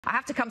I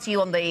have to come to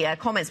you on the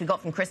comments we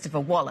got from Christopher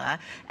Waller,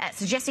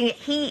 suggesting that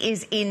he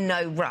is in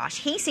no rush.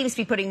 He seems to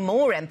be putting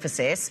more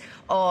emphasis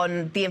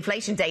on the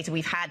inflation data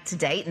we've had to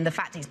date and the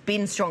fact it's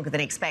been stronger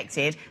than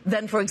expected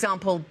than, for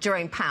example,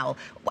 Jerome Powell.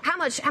 How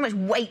much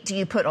weight do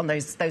you put on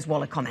those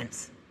Waller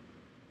comments?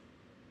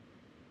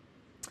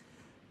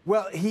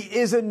 Well, he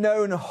is a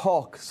known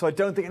hawk, so I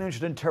don't think anyone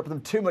should interpret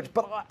them too much.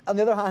 But on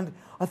the other hand,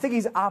 I think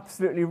he's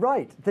absolutely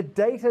right. The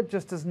data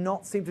just does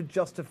not seem to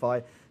justify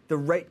the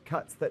rate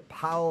cuts that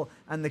Powell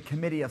and the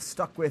committee have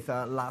stuck with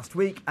last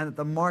week, and that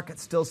the market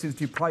still seems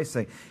to be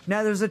pricing.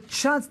 Now, there's a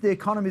chance the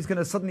economy is going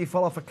to suddenly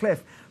fall off a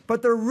cliff,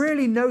 but there are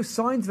really no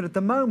signs of it at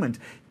the moment.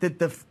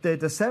 The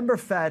December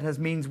Fed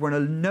means we're in a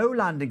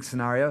no-landing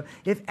scenario.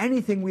 If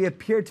anything, we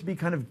appear to be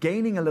kind of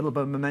gaining a little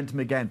bit of momentum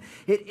again.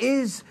 It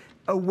is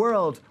a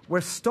world where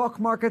stock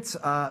markets,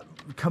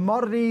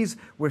 commodities,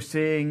 we're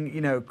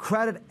seeing,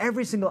 credit,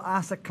 every single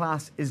asset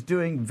class is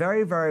doing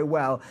very, very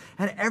well.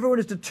 And everyone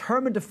is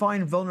determined to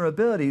find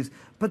vulnerabilities,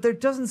 but there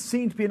doesn't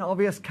seem to be an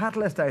obvious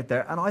catalyst out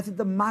there. And I think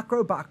the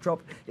macro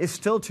backdrop is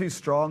still too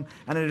strong,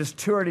 and it is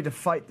too early to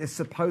fight this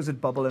supposed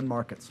bubble in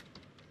markets.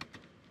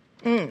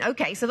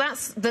 OK, so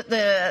that's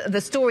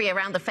the story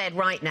around the Fed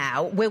right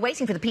now. We're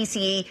waiting for the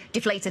PCE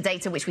deflator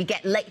data, which we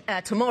get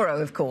tomorrow,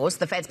 of course,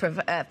 the Fed's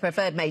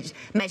preferred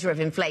measure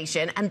of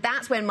inflation. And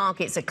that's when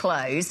markets are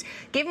closed.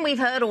 Given we've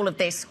heard all of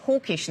this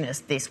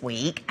hawkishness this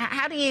week,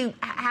 how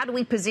do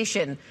we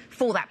position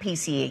for that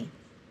PCE?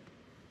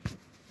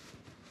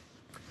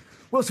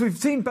 Well, so we've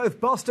seen both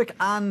Bostic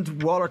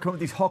and Waller come with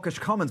these hawkish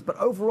comments, but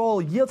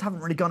overall, yields haven't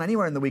really gone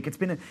anywhere in the week. It's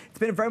been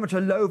very much a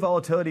low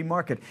volatility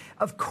market.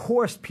 Of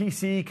course,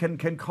 PCE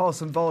can cause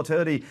some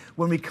volatility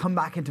when we come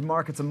back into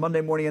markets on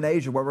Monday morning in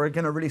Asia, where we're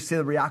going to really see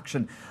the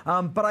reaction.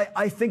 But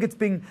I think it's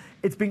being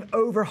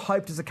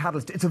overhyped as a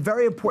catalyst. It's a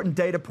very important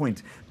data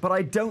point, but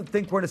I don't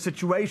think we're in a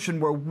situation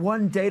where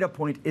one data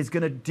point is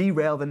going to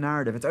derail the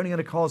narrative. It's only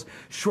going to cause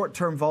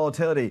short-term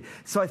volatility.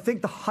 So I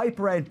think the hype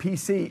around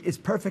PC is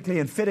perfectly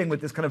in fitting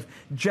with this kind of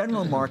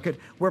general market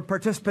where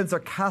participants are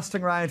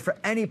casting around for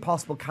any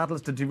possible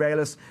catalyst to derail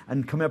us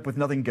and come up with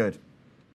nothing good.